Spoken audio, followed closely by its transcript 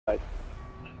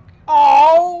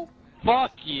Oh!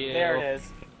 Fuck you. There it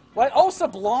is. What? Oh,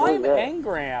 Sublime What is that?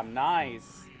 Engram.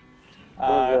 Nice.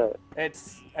 What is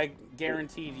It's a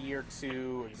guaranteed year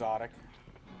 2 exotic.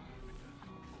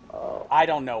 Oh. I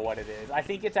don't know what it is. I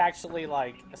think it's actually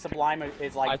like Sublime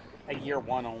is like a year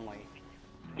 1 only.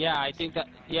 Yeah, I think that.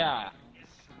 Yeah.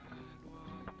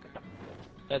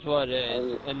 That's what it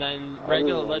is. And then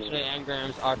regular legendary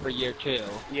engrams are for year 2.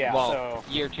 Yeah, well, so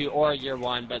year 2 or year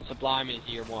 1, but Sublime is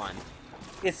year 1.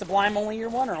 is Sublime only year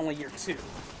 1 or only year 2?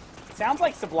 Sounds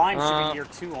like Sublime should be year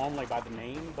 2 only by the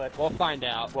name, but we'll find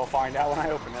out. We'll find out when I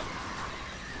open it.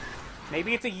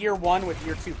 Maybe it's a year 1 with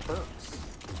year 2 perks,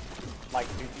 like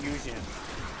Infusion.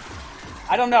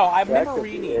 I don't know. I remember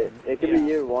reading. It could be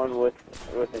year 1 with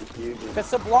Infusion. Because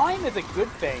Sublime is a good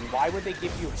thing. Why would they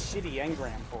give you a shitty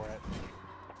engram for it?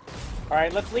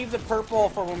 Alright, let's leave the purple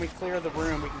for when we clear the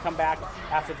room. We can come back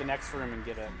after the next room and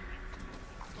get it.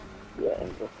 Yeah.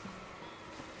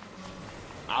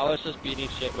 I was just beating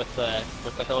shit with the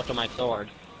hilt of my sword.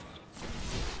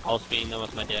 I was beating them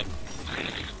with my dick.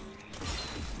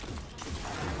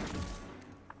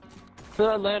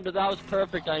 Landed, that was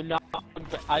perfect.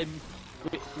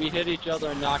 We hit each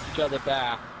other and knocked each other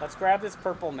back. Let's grab this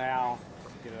purple now.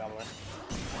 Just get it out of the way.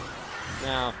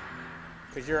 Now.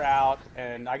 Because you're out,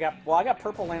 and I got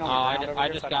purple laying on the ground over I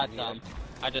here, just so got some.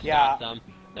 I just got some.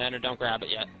 Lander, don't grab it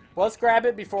yet. Well, let's grab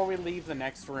it before we leave the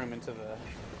next room into the...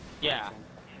 Yeah.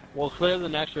 We'll clear the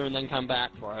next room and then come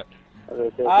back for it.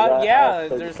 Yeah,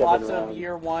 there's lots of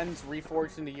year 1s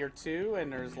reforged into year 2, and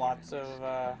there's lots of,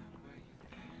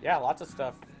 yeah, lots of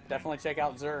stuff. Definitely check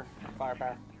out Zur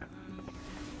Firepower.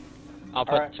 I'll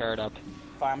put the turret up.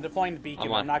 Fine, I'm deploying the beacon,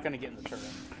 but I'm not going to get in the turret.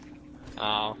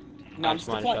 Oh. No, I just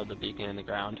want to shove the beacon in the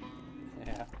ground.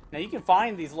 Yeah. Now you can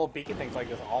find these little beacon things like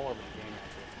this all over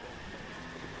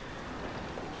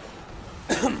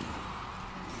the game,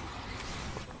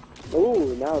 actually.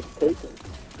 Ooh, now it's taken.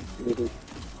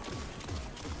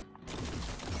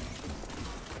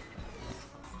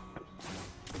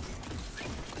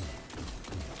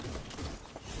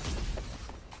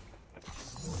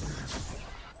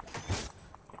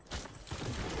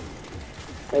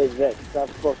 Hey Vex, stop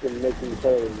fucking making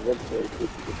players websites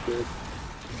with the kid.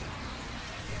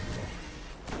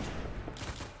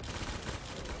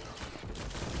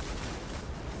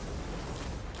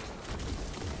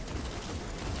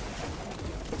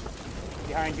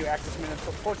 Behind you, Axis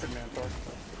Minotaur, Portrait Minotaur.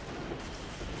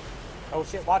 Oh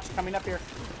shit, watch, coming up here.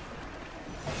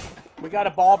 We got a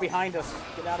ball behind us.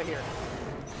 Get out of here.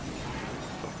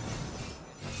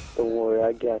 Don't worry,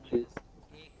 I got you.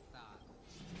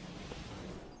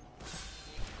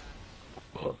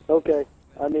 Okay,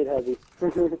 I need heavy.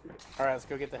 Alright, let's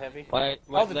go get the heavy. Wait,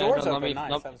 oh, the door's open. Me,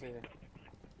 nice.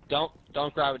 nope.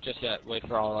 Don't grab it just yet. Wait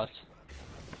for all of us.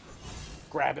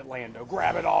 Grab it, Lando.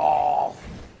 Grab it all.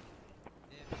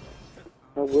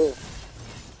 I will.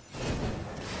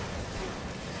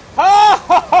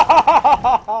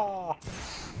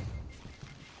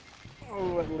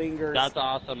 Oh, it lingers. That's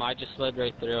awesome. I just slid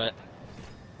right through it.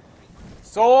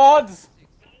 Swords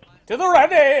to the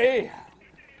ready.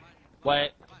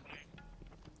 Wait.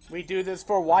 We do this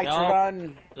for White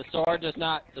Run. The sword does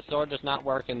not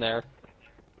work in there.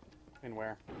 In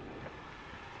where?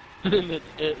 in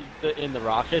the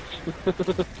rockets.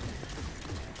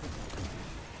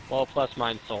 Well, plus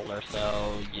mine's solar,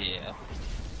 so yeah,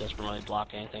 doesn't really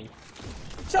block anything.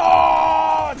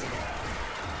 Charge!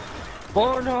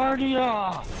 For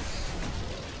Narnia!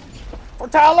 For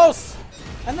Talos!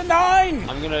 And the 9!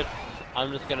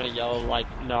 I'm just gonna yell like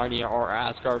Narnia or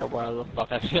Asgard or whatever the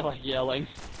fuck I feel like yelling.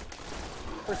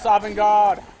 For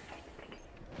Sovngarde.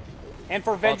 And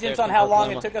for vengeance on how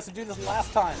long it took us to do this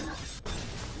last time.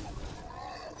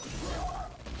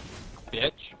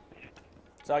 Bitch.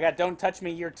 So I got Don't Touch Me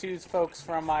Year 2's folks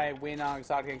from my win on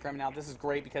Exotic and Criminal. This is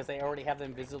great because they already have the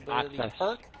invisibility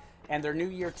perk. And their new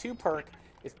Year 2 perk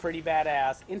is pretty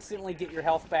badass. Instantly get your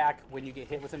health back when you get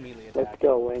hit with a melee attack. Let's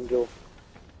go, Angel.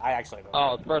 I actually don't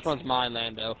know. The first one's mine,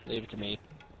 Lando. Leave it to me.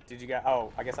 Did you get...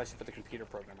 Oh, I guess I should put the computer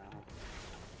program out.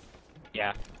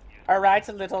 Yeah. Alright,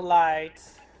 a little light.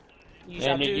 You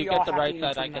get the right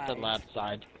side, I get the left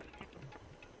side.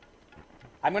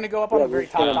 I'm gonna go up on the very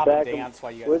top and dance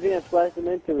while you guys... We're gonna slice them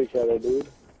into each other, dude.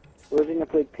 We're gonna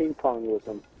play ping pong with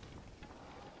them.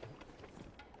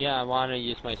 Yeah, I want to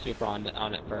use my super on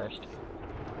it first.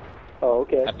 Oh,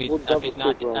 okay. If he's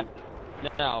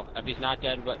not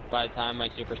dead by the time my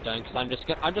super's done, because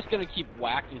I'm just gonna keep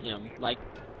whacking him, like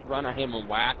run at him and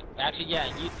whack. Actually, yeah,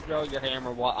 you throw your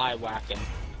hammer while I whack him.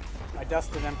 I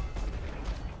dusted him.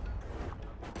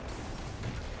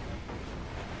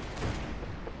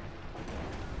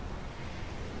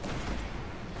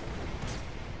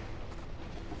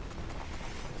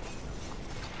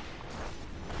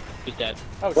 He's dead.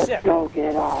 Oh, Let's shit. go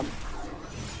get him.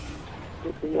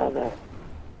 Get the other.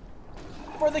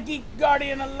 For the Geek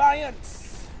Guardian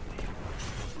Alliance.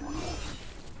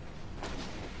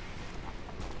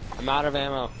 I'm out of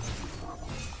ammo.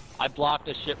 I blocked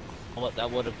a ship bullet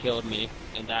that would have killed me,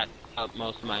 and that cut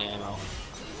most of my ammo.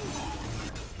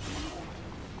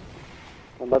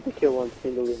 I'm about to kill one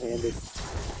single-handed.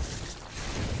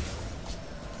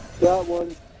 Got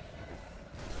one.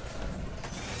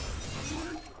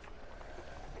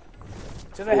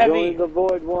 To the There's heavy. only the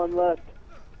void one left.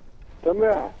 Come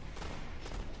here.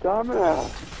 Come here.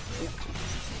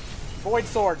 Void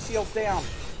sword. Shields down.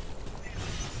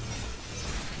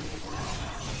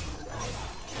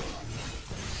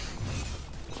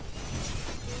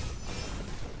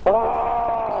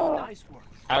 Oh! Nice work.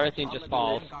 Everything just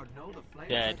falls.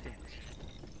 Dead.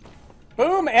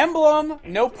 Boom. Emblem.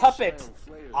 No puppet.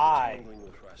 Eye.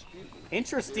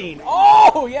 Interesting.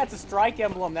 Oh, yeah, it's a strike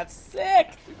emblem. That's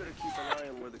sick. We better keep an eye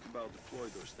on where the Cabal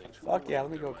deployed those things. Fuck yeah,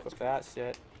 let me go equip that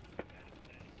shit.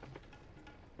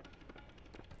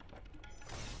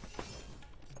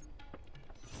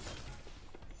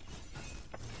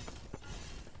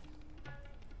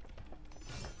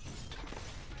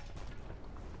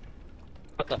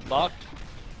 What the fuck?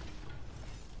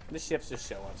 The ships just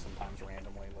show up sometimes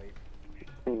randomly late.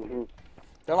 Mm-hmm.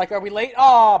 They're like, are we late?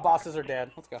 Oh, bosses are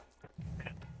dead. Let's go.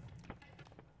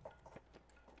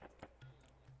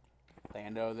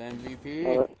 Lando the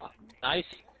MVP. Nice.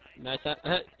 Nice.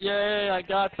 Yay, I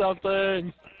got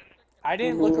something. I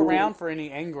didn't look around for any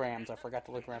engrams. I forgot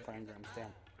to look around for engrams. Damn.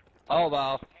 Oh,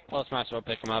 well. Well, might as well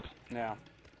pick him up. Yeah.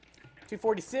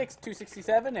 246,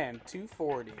 267, and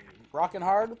 240. Rocking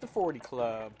hard with the 40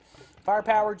 Club.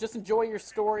 Firepower, just enjoy your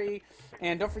story.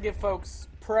 And don't forget, folks,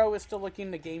 Pro is still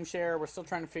looking to game share. We're still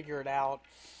trying to figure it out.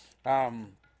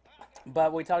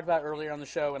 But we talked about earlier on the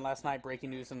show and last night,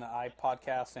 breaking news in the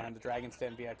iPodcast and the Dragon's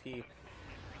Den VIP.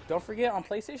 Don't forget, on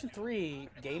PlayStation 3,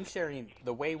 game sharing,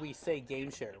 the way we say game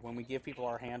share, when we give people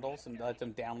our handles and let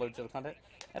them download digital content,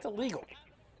 that's illegal.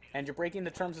 And you're breaking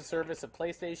the terms of service of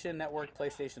PlayStation Network,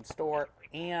 PlayStation Store,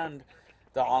 and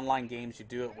the online games you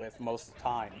do it with most of the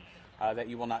time. That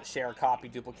you will not share, copy,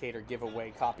 duplicate, or give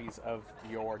away copies of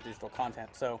your digital content.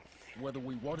 So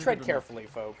tread carefully,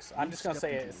 folks. I'm just going to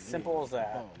say it as simple as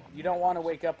that. You don't want to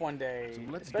wake up one day,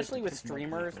 especially with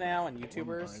streamers now and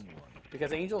YouTubers,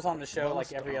 because Angel's on the show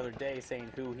like every other day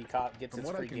saying who he gets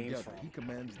his free games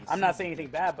from. I'm not saying anything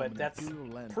bad, but that's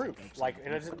proof. Like,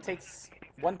 it takes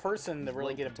one person to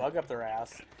really get a bug up their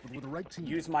ass,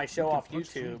 use my show off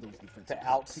YouTube to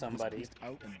out somebody.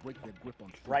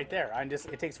 Right there.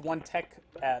 It takes one tech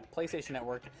at PlayStation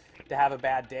Network to have a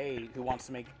bad day who wants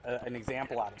to make an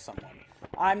example out of someone.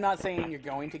 I'm not saying you're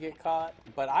going to get caught,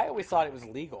 but I always thought it was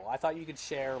legal. I thought you could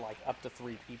share like up to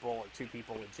 3 people or 2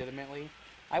 people legitimately.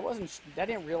 I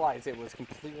didn't realize it was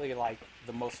completely like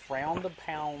the most frowned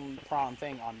upon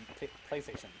thing on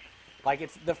PlayStation. Like,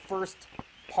 it's the first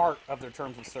part of their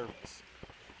terms of service.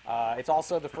 It's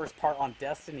also the first part on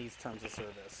Destiny's terms of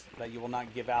service, that you will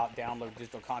not give out, download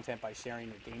digital content by sharing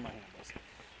your gamer handles.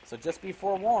 So just be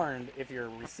forewarned, if you're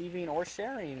receiving or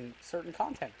sharing certain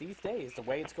content these days, the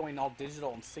way it's going all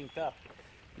digital and synced up,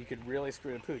 you could really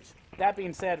screw the pooch. That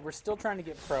being said, we're still trying to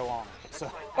get Pro on it. So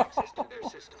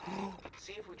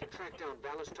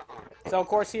of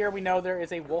course here we know there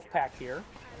is a wolf pack here,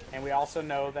 and we also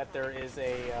know that there is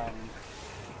a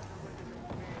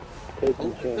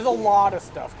there's a lot of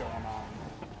stuff going on,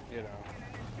 you know,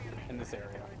 in this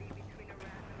area.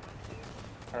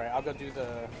 All right, I'll go do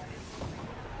the.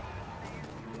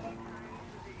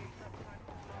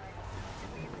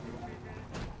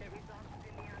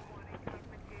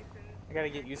 I gotta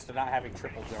get used to not having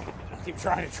triple jump. I keep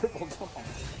trying to triple jump on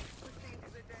it.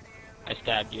 I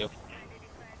stabbed you.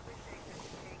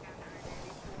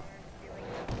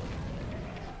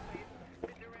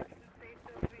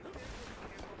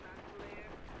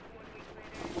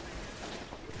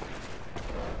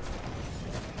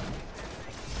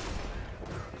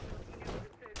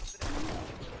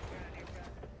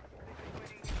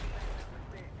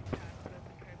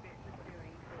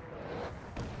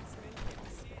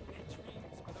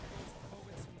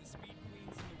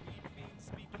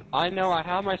 I know I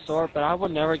have my sword, but I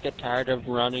would never get tired of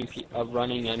running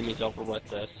enemies over with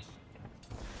this.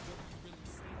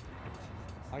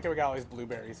 I like how we got all these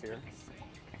blueberries here.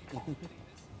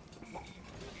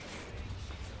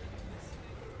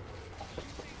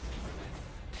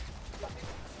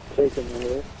 Taking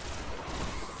here.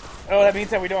 Oh, that means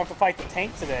that we don't have to fight the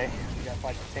tank today. We gotta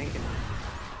fight the tank.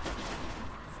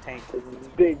 This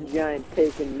big giant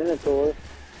taking Minotaur.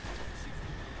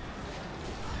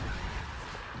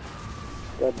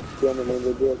 That's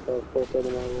genuinely good, so full set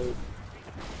of my way.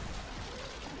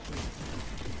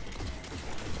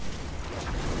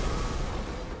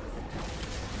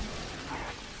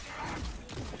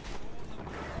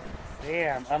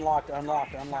 Damn, unlocked,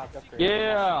 upgrade.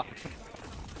 Yeah!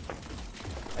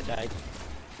 I died.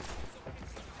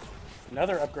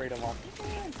 Another upgrade unlocked.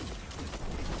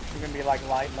 You're gonna be like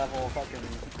light level fucking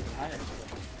iron.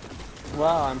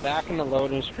 Wow, I'm back in the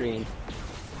loading screen.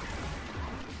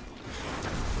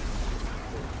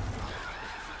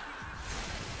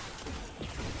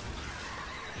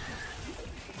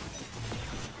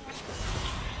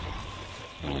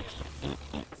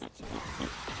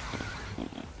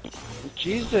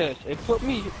 Jesus, it put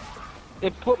me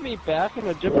back in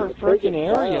a different freaking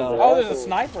area. Oh, there's a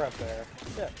sniper up there.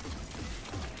 Shit.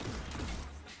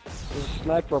 There's a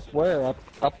sniper up where?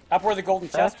 Up where the golden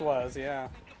chest was, yeah.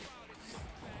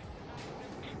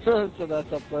 So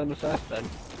that's up in the south then.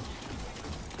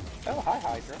 Oh, hi,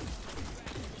 Hydra.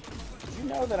 Did you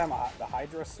know that I'm the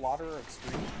Hydra Slaughterer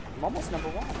Extreme? I'm almost number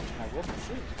 1. I will be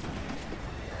soon.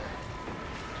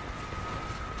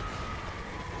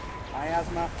 My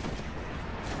asthma.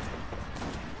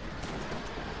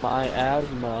 My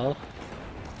asthma.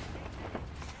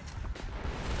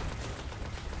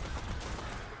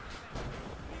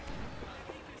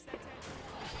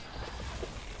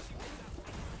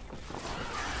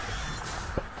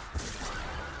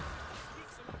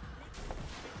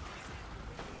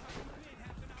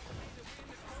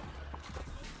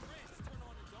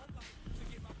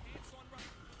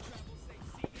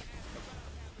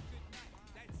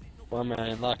 Well, man, I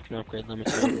unlocked an upgrade. Let me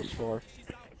see what it's for.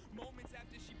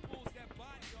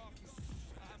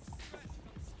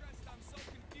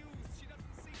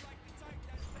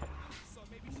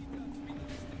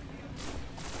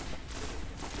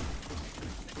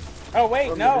 Oh,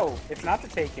 wait, no! It's not the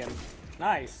Taken.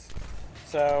 Nice.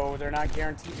 So, they're not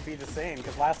guaranteed to be the same,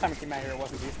 because last time it came out here, it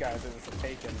wasn't these guys, it was the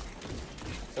Taken.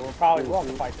 So we're probably will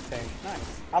fight the tank.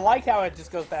 Nice. I like how it just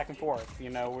goes back and forth, you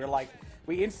know,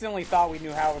 we instantly thought we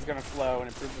knew how it was going to flow, and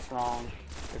it proved us wrong.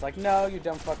 It's like, no, you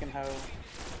dumb fucking hoe.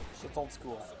 Shit's old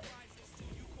school.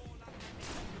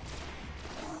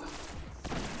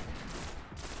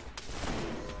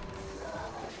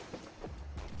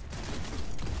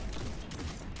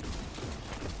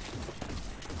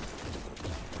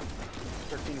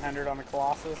 $1,300 on the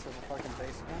Colossus with a fucking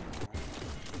basement.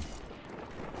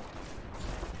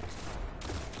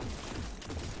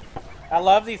 I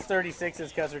love these 36s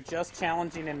because they're just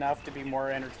challenging enough to be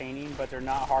more entertaining, but they're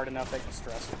not hard enough that you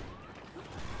stress you.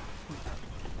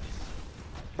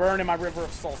 Burn in my river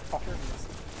of souls, fuckers.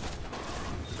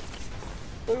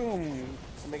 Boom!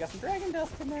 Somebody got some dragon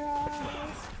dust in their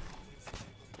eyes.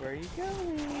 Where are you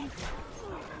going?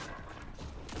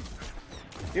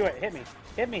 Do it, hit me.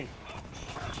 Hit me.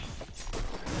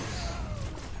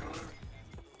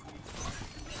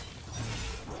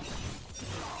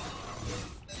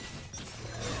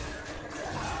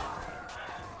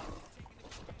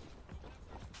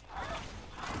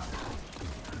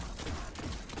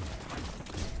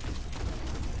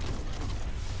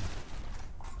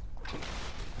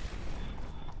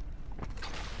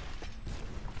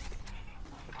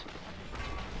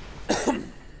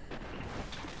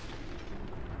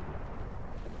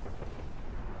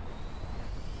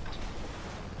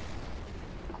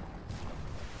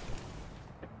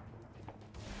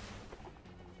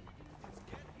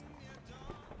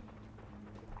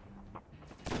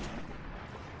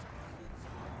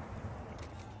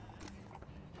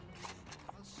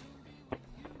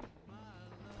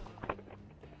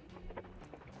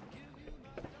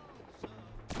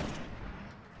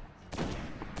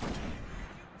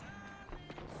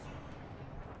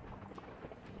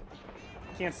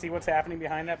 Can't see what's happening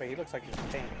behind that, but he looks like he's in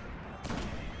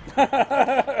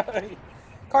pain.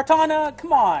 Cortana,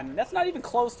 come on! That's not even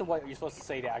close to what you're supposed to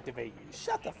say to activate you.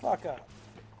 Shut the fuck up.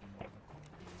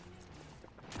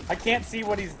 I can't see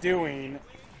what he's doing.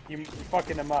 You're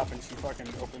fucking him up, and she fucking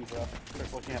opens up.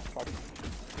 Starts looking at the fucking...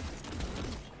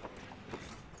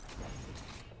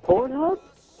 Pornhub?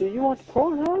 Do you want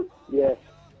Pornhub? Yes.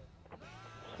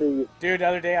 See. Dude, the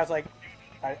other day I was like,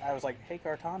 hey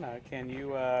Cortana, can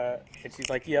you, and she's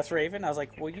like, yes, Raven. I was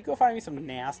like, well, you go find me some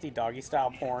nasty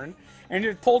doggy-style porn. And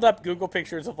it pulled up Google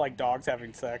pictures of, like, dogs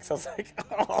having sex. I was like,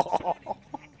 oh.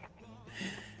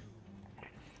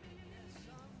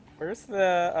 Where's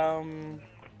the,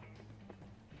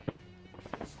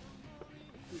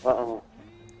 Uh-uh.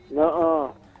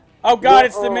 Nuh-uh. Oh, God,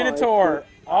 it's the Minotaur.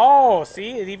 Oh,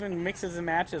 see? It even mixes and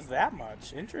matches that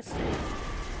much. Interesting.